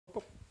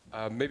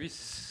Maybe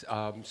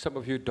some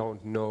of you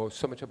don't know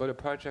so much about the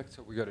project,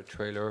 so we got a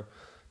trailer.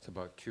 It's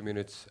about 2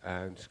 minutes,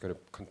 and it's going to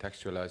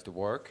contextualize the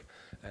work,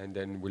 and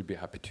then we'll be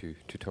happy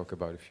to talk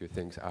about a few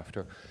things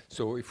after.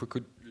 So if we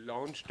could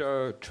launch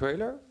the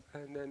trailer,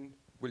 and then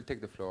we'll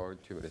take the floor in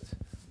 2 minutes.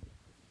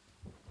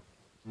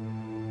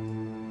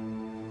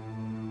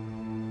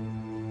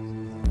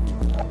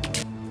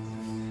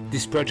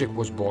 This project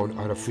was born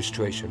out of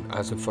frustration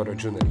as a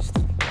photojournalist.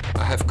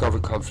 I have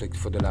covered conflict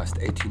for the last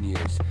 18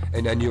 years,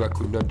 and I knew I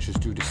could not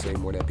just do the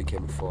same when I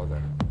became a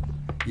father.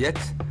 Yet,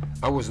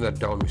 I was not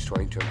done with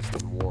trying to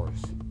understand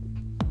wars.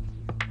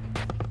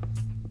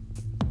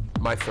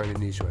 My friend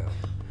in Israel,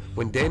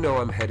 when they know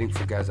I'm heading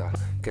for Gaza,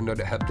 cannot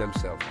help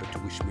themselves but to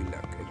wish me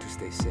luck and to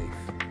stay safe.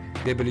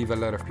 They believe a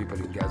lot of people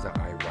in Gaza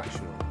are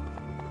irrational.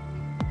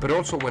 But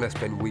also when I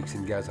spend weeks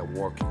in Gaza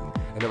working,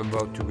 and I'm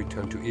about to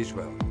return to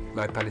Israel,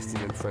 my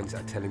Palestinian friends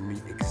are telling me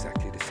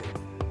exactly the same.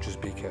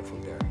 Just be careful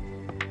there.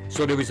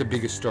 So there is a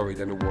bigger story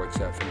than the war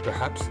itself, and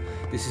perhaps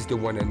this is the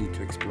one I need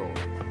to explore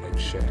and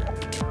share.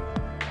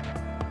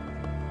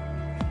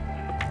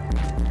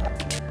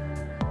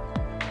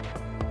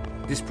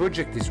 This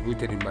project is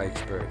rooted in my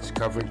experience,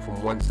 covering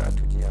from one side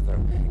to the other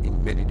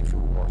in many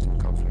different wars and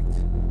conflicts.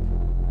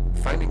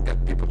 Finding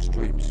that people's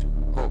dreams,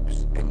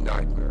 hopes, and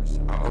nightmares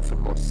are often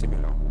more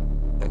similar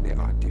than they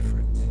are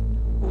different.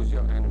 Who's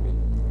your enemy?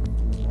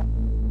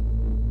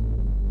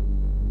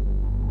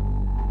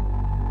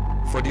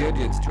 For the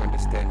audience to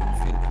understand and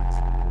feel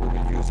that, we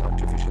will use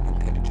artificial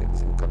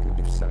intelligence and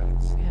cognitive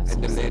science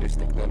and the latest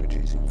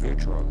technologies in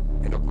virtual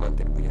and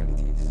augmented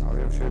realities.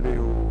 האויב שלי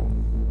הוא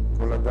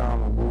כל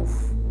אדם או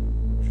גוף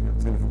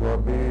שירצה לפגוע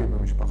בי,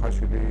 במשפחה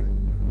שלי,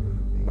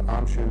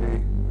 בעם שלי,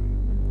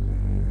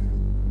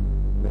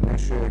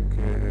 בנשק,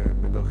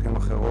 בדרכים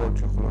אחרות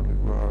שיכולות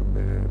לפגוע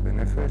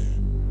בנפש.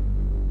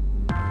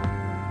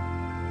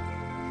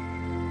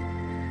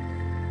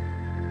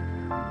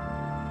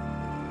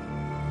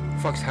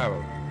 Fox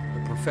Harrell,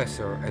 a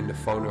professor and the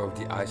founder of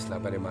the ICE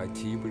Lab at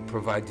MIT, will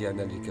provide the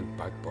analytical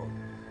backbone.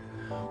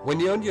 When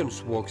the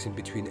audience walks in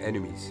between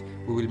enemies,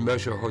 we will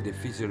measure how they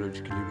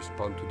physiologically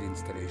respond to the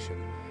installation,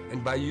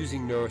 and by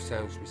using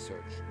neuroscience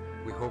research,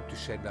 we hope to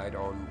shed light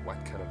on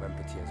what kind of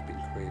empathy has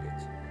been created.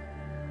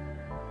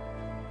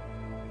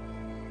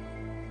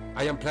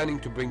 I am planning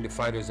to bring the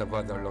fighters of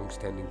other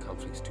long-standing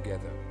conflicts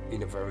together in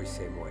the very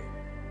same way.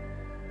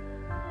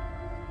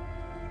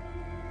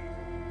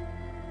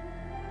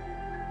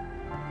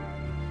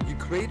 You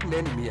create an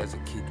enemy as a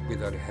kid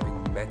without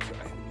having met your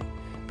enemy,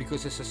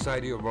 because the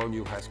society around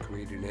you has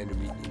created an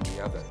enemy in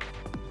the other.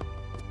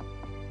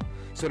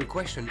 So the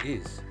question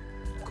is,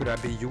 could I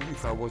be you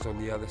if I was on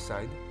the other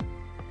side?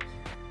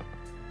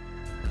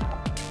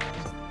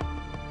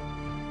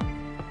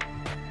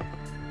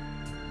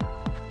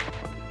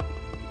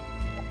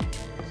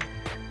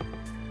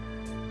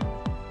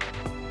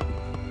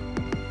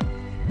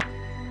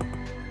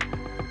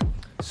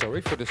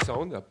 Sorry for the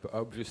sound.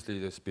 Obviously,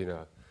 there's been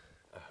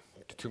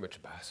too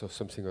much bass or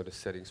something, or the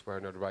settings were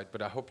not right.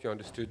 But I hope you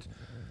understood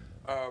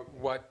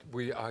what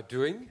we are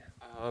doing.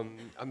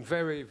 I'm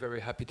very, very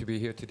happy to be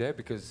here today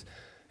because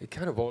it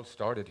kind of all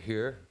started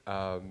here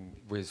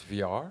with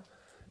VR,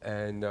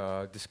 and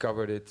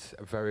discovered it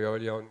very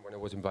early on when I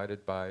was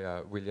invited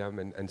by William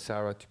and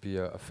Sarah to be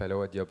a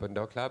fellow at the Open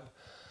Doc Lab.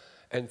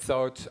 And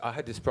thought I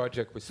had this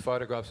project with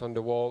photographs on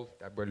the wall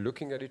that were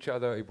looking at each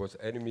other. It was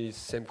enemies,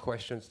 same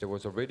questions. There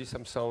was already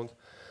some sound.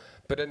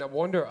 But then I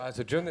wonder, as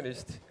a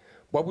journalist,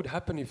 what would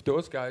happen if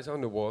those guys on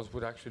the walls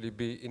would actually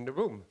be in the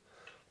room?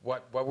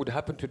 What would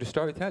happen to the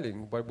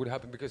storytelling? What would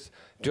happen? Because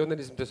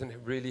journalism doesn't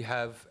really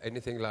have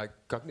anything like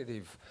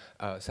cognitive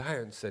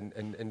science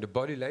and the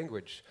body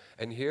language.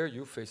 And here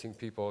you're facing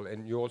people,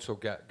 and you also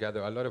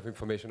gather a lot of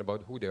information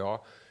about who they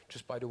are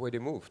just by the way they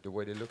move, the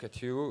way they look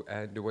at you,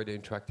 and the way they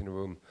interact in the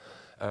room.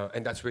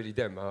 And that's really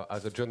them.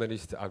 As a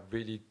journalist, I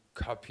really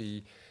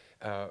copy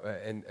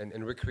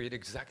and recreate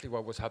exactly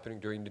what was happening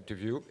during the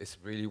interview. It's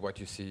really what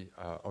you see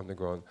on the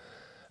ground.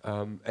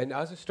 And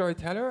as a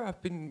storyteller,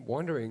 I've been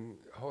wondering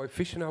how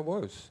efficient I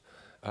was.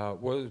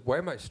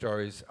 Were my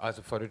stories as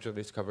a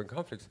photojournalist covering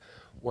conflicts,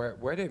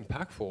 were they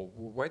impactful?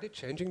 Were they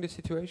changing the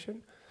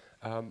situation?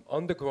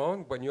 On the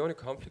ground, when you're in a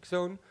conflict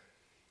zone,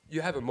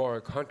 you have a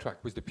moral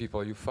contract with the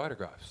people you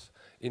photograph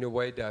in a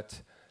way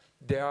that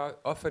they are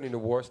often in the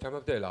worst time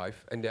of their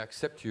life, and they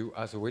accept you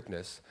as a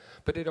witness.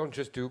 But they don't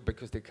just do it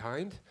because they're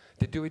kind.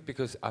 They do it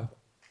because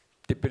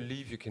they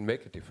believe you can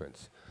make a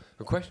difference.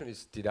 The question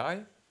is, did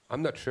I?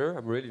 I'm not sure.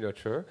 I'm really not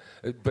sure.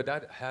 But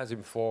that has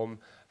informed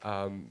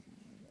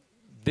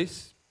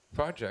this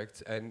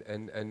project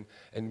and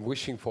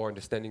wishing for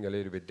understanding a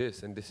little bit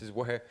this. And this is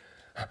where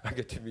I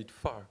get to meet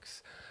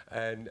Fox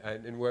and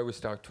where we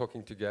start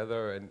talking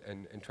together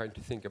and trying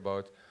to think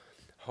about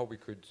how we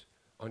could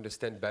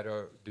understand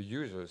better the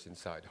users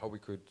inside, how we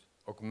could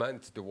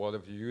augment the world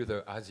of the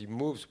user as he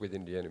moves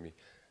within the enemy.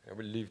 I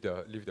will leave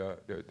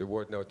the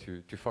word now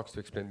to Fox to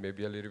explain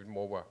maybe a little bit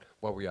more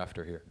what we're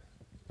after here.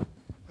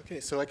 Okay,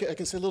 so I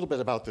can say a little bit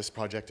about this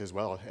project as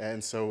well.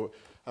 And so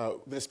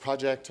This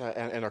project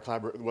and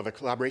the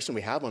collaboration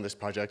we have on this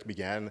project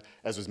began,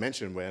 as was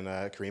mentioned, when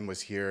Karim was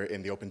here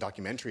in the Open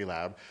Documentary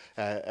Lab,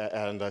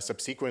 and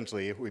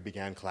subsequently we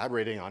began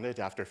collaborating on it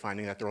after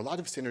finding that there were a lot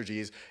of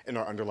synergies in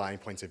our underlying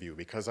points of view,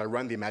 because I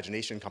run the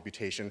Imagination,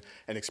 Computation,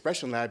 and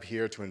Expression Lab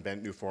here to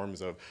invent new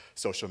forms of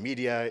social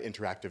media,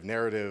 interactive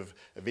narrative,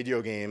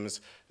 video games,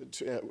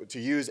 to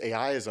use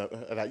AI as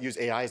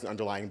an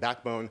underlying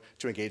backbone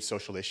to engage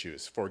social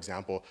issues. For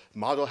example,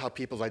 model how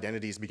people's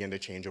identities begin to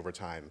change over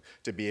time,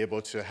 to be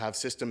able to have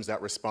systems that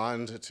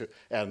respond to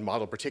and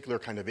model particular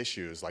kind of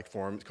issues like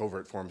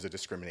covert forms of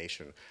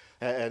discrimination.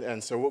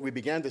 And so what we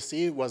began to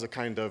see was a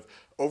kind of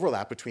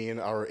overlap between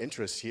our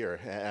interests here.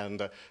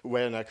 And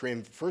when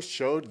Karim first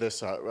showed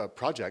this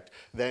project,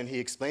 then he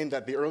explained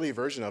that the early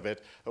version of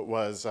it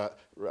was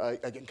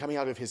coming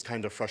out of his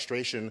kind of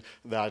frustration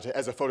that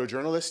as a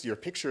photojournalist, your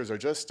pictures are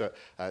just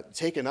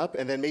taken up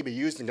and then maybe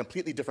used in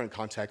completely different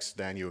contexts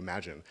than you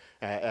imagine.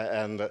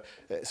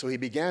 So he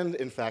began,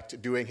 in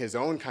fact, doing his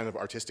own kind of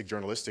artistic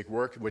journalistic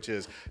work, which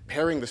is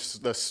pairing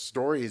the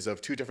stories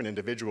of two different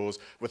individuals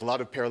with a lot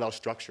of parallel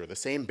structure, the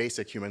same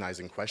basic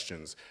humanizing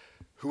questions.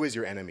 Who is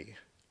your enemy?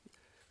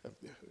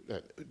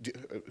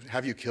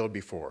 Have you killed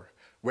before?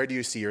 Where do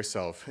you see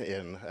yourself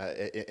in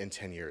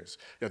 10 years?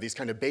 You know, these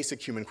kind of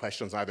basic human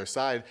questions on either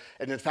side.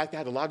 And in fact, they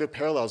had a lot of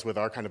parallels with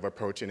our kind of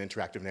approach in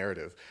interactive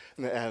narrative.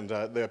 And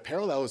the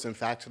parallel is, in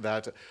fact,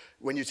 that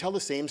when you tell the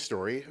same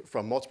story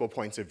from multiple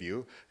points of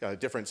view,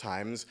 different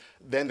times,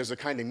 then there's a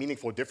kind of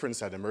meaningful difference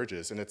that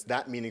emerges. And it's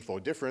that meaningful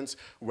difference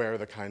where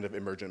the kind of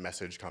emergent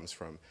message comes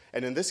from.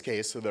 And in this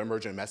case, the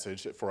emergent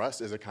message for us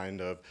is a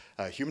kind of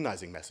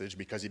humanizing message,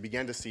 because you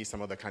began to see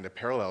some of the kind of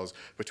parallels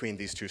between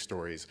these two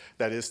stories.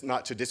 That is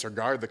not to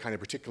disregard the kind of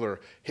particular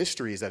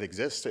histories that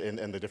exist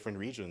in the different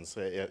regions.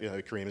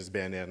 Karim has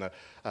been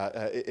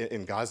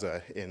in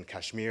Gaza, in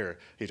Kashmir.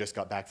 He just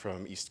got back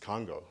from East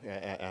Congo,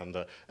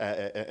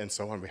 and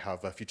so on. We have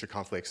future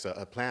conflicts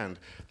planned.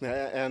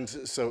 And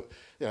so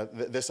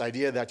this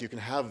idea that you can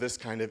have this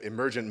kind of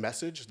emergent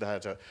message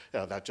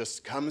that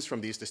just comes from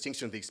these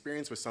distinctions of the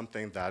experience was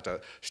something that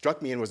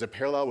struck me and was a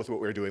parallel with what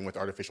we're doing with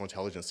artificial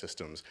intelligence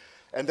systems.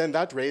 And then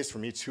that raised for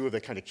me two of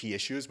the kind of key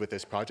issues with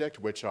this project,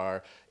 which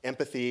are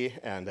empathy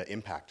and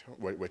impact,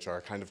 which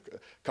are kind of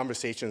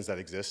conversations that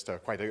exist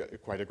quite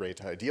a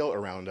great deal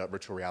around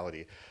virtual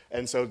reality.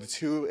 And so the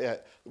two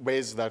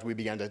ways that we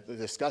began to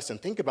discuss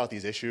and think about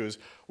these issues,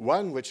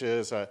 one which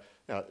is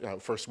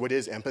first, what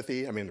is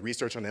empathy? I mean,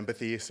 research on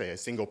empathy, say a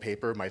single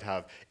paper might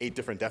have 8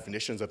 different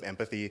definitions of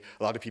empathy.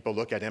 A lot of people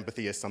look at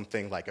empathy as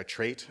something like a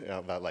trait,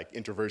 like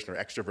introversion or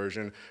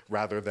extroversion,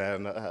 rather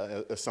than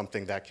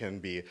something that can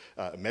be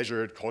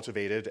measured,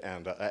 cultivated,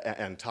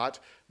 and taught.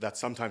 That's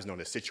sometimes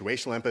known as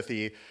situational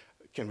empathy.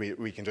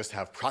 We can just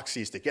have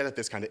proxies to get at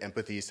this kind of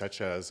empathy, such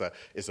as,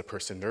 is a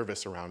person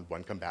nervous around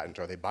one combatant?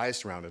 Are they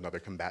biased around another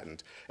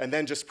combatant? And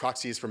then just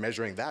proxies for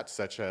measuring that,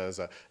 such as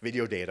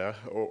video data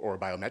or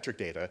biometric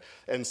data.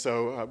 And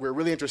so we're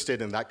really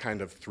interested in that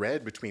kind of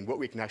thread between what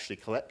we can actually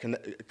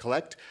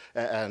collect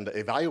and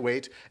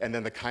evaluate, and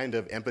then the kind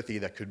of empathy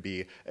that could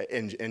be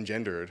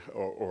engendered,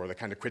 or the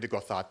kind of critical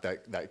thought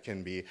that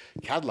can be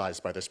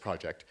catalyzed by this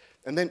project.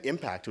 And then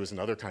impact was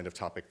another kind of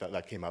topic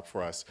that came up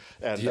for us.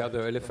 And, the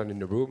other elephant in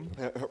the room.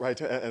 Right,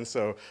 and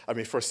so, I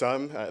mean, for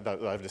some that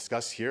I've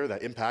discussed here,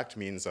 that impact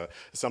means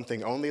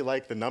something only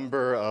like the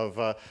number of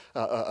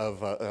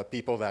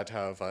people that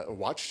have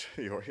watched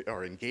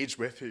or engaged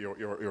with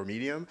your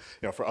medium.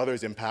 You know, for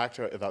others, impact,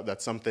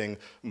 that's something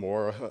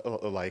more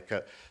like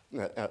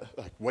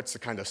what's the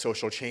kind of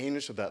social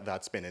change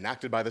that's been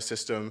enacted by the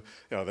system.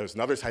 You know, there's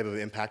another type of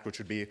impact, which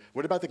would be,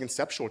 what about the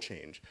conceptual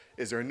change?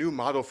 Is there a new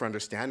model for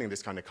understanding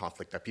this kind of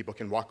conflict that people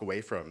can walk away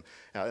from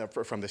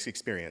this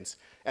experience?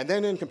 And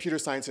then in computer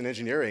science and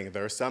engineering,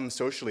 there are some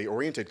socially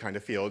oriented kind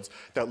of fields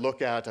that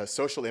look at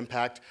social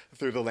impact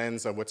through the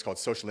lens of what's called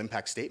social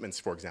impact statements,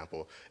 for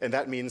example. And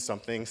that means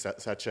something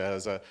such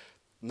as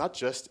not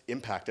just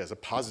impact as a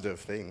positive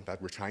thing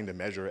that we're trying to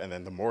measure, and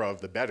then the more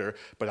of the better,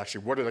 but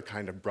actually what are the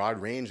kind of broad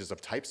ranges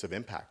of types of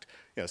impact.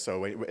 You know,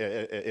 so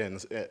in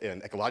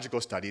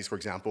ecological studies, for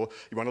example,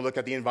 you want to look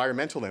at the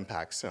environmental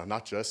impacts,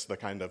 not just the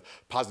kind of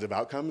positive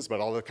outcomes, but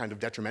all the kind of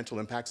detrimental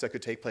impacts that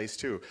could take place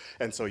too.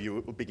 And so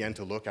you begin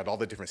to look at all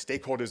the different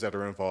stakeholders that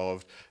are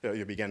involved.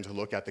 You begin to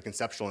look at the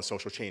conceptual and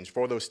social change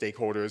for those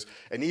stakeholders,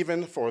 and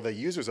even for the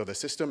users of the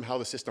system, how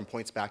the system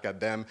points back at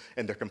them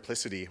and their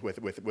complicity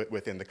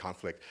within the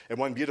conflict. And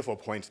one beautiful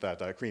point that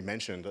Karim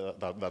mentioned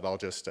that I'll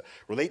just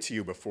relate to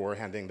you before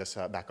handing this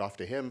back off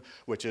to him,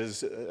 which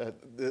is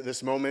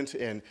this moment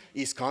in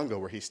East Congo,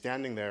 where he's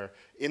standing there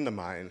in the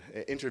mine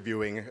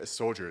interviewing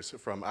soldiers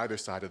from either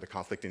side of the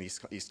conflict in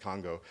East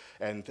Congo,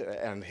 and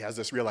he has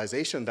this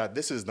realization that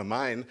this is the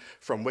mine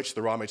from which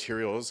the raw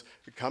materials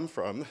come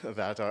from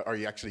that are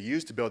actually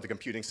used to build the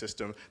computing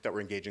system that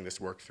we're engaging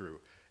this work through.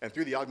 And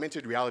through the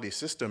augmented reality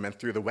system and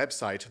through the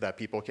website that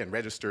people can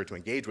register to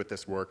engage with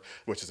this work,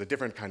 which is a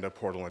different kind of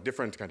portal, a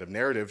different kind of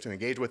narrative to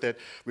engage with it,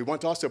 we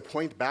want to also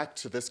point back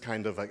to this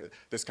kind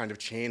of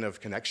chain of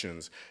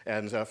connections.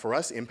 And for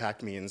us,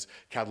 impact means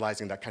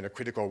catalyzing that kind of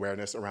critical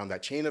awareness around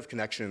that chain of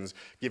connections,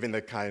 giving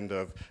the kind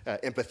of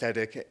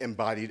empathetic,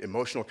 embodied,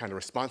 emotional kind of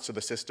response to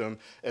the system,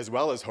 as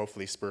well as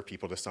hopefully spur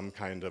people to some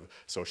kind of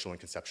social and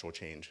conceptual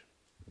change.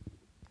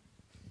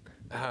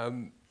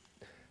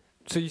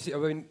 So you see, I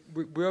mean,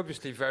 we're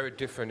obviously very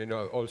different and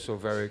also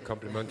very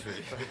complementary.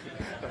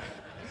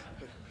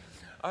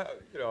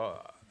 You know,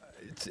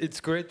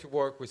 it's great to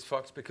work with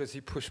Fox because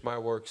he pushed my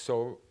work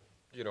so,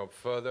 you know,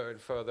 further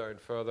and further and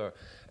further.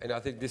 And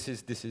I think this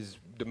is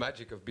the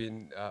magic of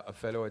being a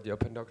fellow at the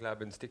Open Doc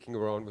Lab and sticking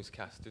around with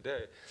Cass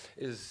today.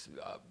 Is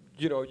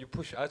you know, you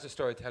push as a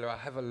storyteller. I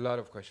have a lot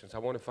of questions. I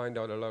want to find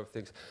out a lot of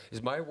things.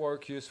 Is my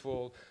work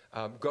useful?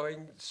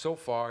 Going so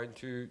far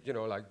into, you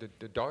know, like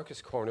the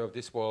darkest corner of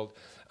this world,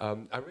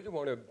 I really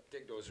want to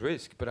take those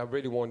risks, but I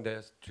really want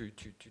this to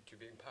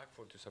be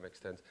impactful to some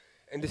extent.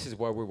 And this is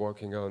what we're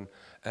working on.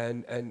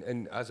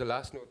 And as a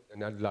last note,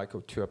 and I'd like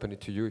to open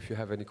it to you if you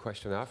have any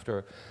question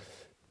after,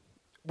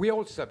 we're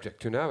all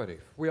subject to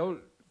narrative. We all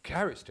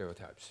carry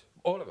stereotypes,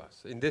 all of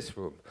us in this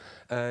room.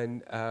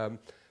 And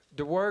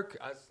the work,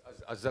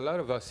 as a lot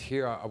of us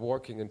here are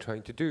working and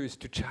trying to do, is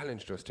to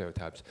challenge those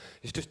stereotypes.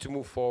 It's just to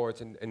move forward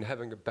and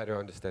having a better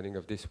understanding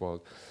of this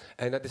world.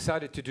 And I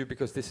decided to do,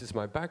 because this is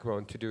my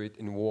background, to do it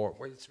in war,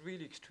 where it's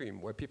really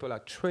extreme, where people are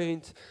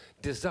trained,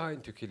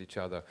 designed to kill each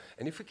other.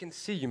 And if we can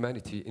see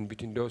humanity in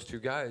between those two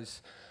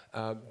guys,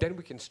 then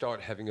we can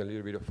start having a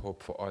little bit of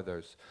hope for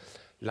others.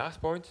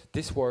 Last point,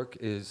 this work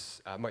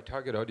is, my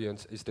target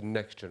audience is the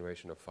next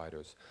generation of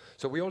fighters.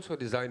 So we're also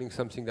designing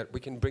something that we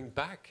can bring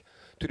back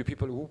to the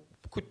people who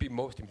could be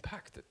most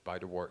impacted by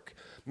the work.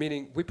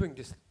 Meaning, we bring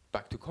this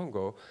back to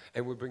Congo,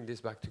 and we bring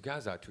this back to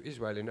Gaza, to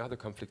Israel, and other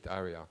conflict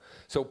area.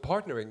 So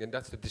partnering, and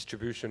that's the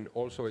distribution,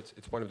 also it's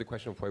one of the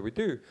questions of why we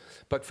do.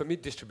 But for me,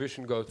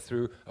 distribution goes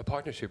through a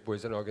partnership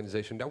with an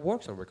organization that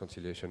works on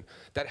reconciliation,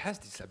 that has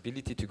this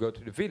ability to go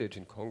to the village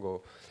in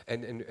Congo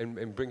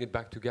and bring it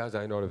back to Gaza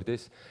and all of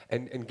this,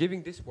 and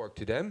giving this work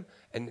to them,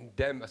 and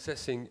them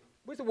assessing,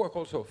 with the work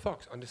also of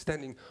Fox,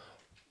 understanding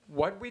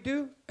what we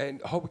do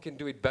and how we can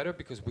do it better,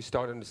 because we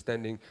start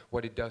understanding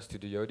what it does to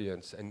the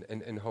audience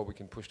and how we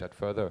can push that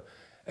further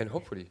and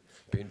hopefully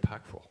be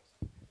impactful.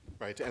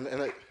 Right,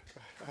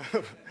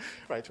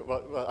 right.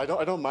 Well,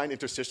 I don't mind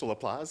interstitial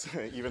applause,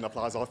 even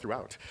applause all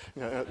throughout.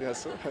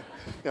 So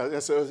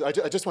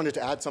I just wanted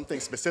to add something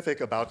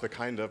specific about the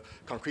kind of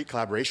concrete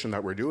collaboration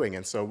that we're doing.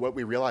 And so what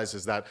we realize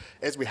is that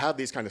as we have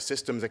these kind of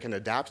systems that can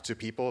adapt to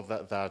people,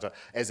 that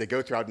as they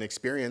go throughout an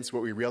experience,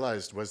 what we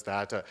realized was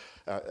that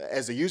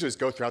as the users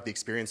go throughout the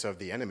experience of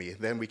the enemy,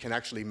 then we can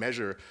actually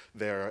measure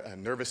their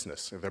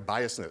nervousness, their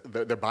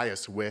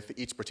bias with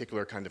each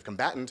particular kind of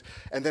combatant,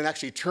 and then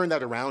actually turn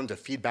that around to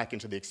feedback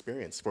into the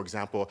experience. For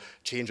example,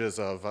 changes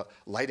of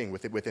lighting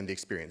within the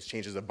experience,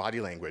 changes of body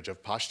language,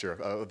 of posture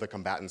of the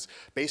combatants,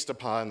 based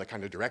upon the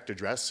kind of direct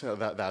address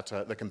that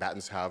the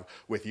combatants have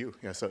with you.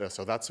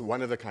 So that's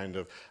one of the kind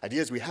of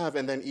ideas we have.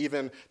 And then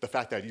even the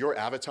fact that your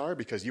avatar,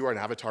 because you are an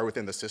avatar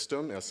within the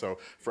system, so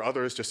for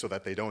others, just so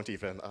that they don't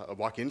even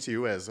walk into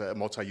you as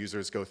multiple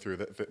users go through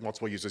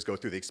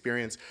the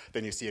experience,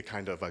 then you see a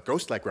kind of a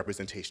ghost-like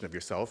representation of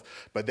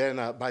yourself. But then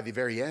by the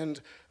very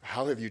end,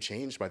 how have you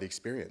changed by the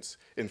experience?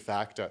 In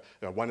fact,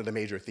 one of the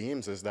major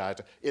themes is that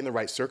in the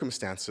right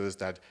circumstances,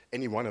 that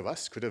any one of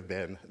us could have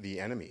been the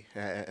enemy.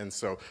 And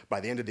so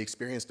by the end of the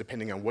experience,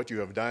 depending on what you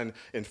have done,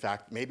 in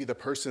fact, maybe the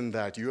person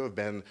that you have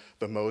been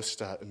the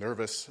most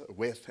nervous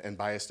with and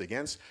biased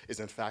against is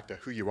in fact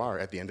who you are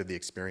at the end of the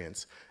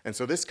experience. And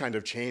so this kind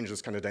of change,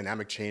 this kind of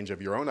dynamic change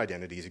of your own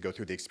identity as you go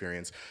through the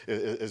experience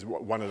is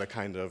one of the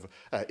kind of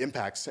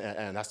impacts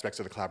and aspects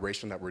of the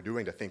collaboration that we're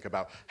doing, to think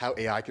about how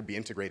AI could be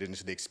integrated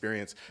into the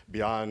experience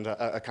beyond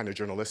a kind of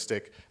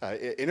journalistic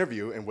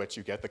interview in which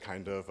you get the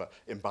kind of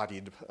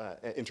embodied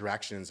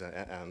interactions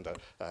and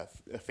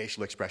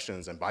facial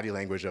expressions and body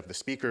language of the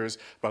speakers,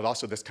 but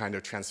also this kind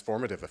of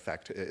transformative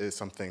effect is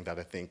something that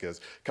I think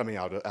is coming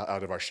out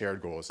of our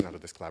shared goals and out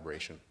of this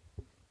collaboration.